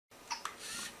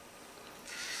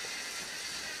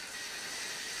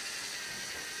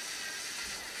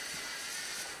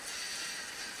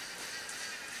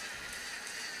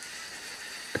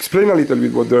Explain a little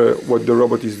bit what the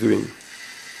robot is doing.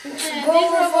 This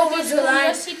robot is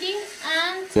curiosity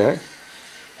and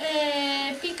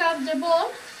pick up the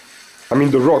ball. I mean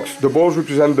the rocks. The balls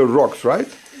represent the rocks, right?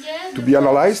 Yeah. To be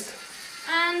analyzed.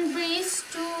 And breeze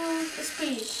to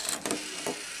speech.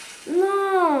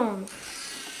 No.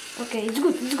 Okay, it's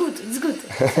good. It's good. It's good.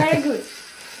 Very good.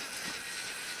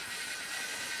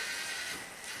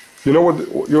 You know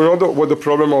what the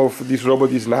problem of this robot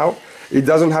is now? It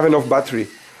doesn't have enough battery,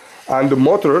 and the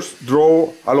motors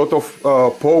draw a lot of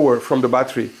power from the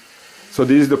battery. So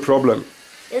this is the problem.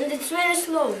 And it's very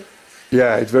slow.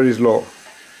 Yeah, it's very slow.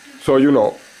 So you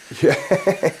know, yeah,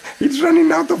 it's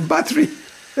running out of battery.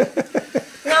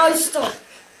 Now it's stopped.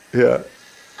 Yeah.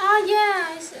 Oh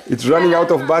yeah. It's running out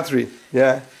of battery.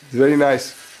 Yeah, it's very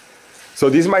nice. So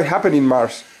this might happen in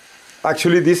Mars.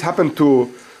 Actually, this happened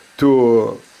to.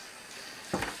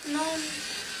 No.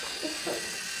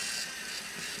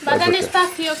 Va tan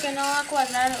espacio que no a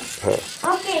cuadrados.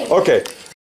 Okay. Okay.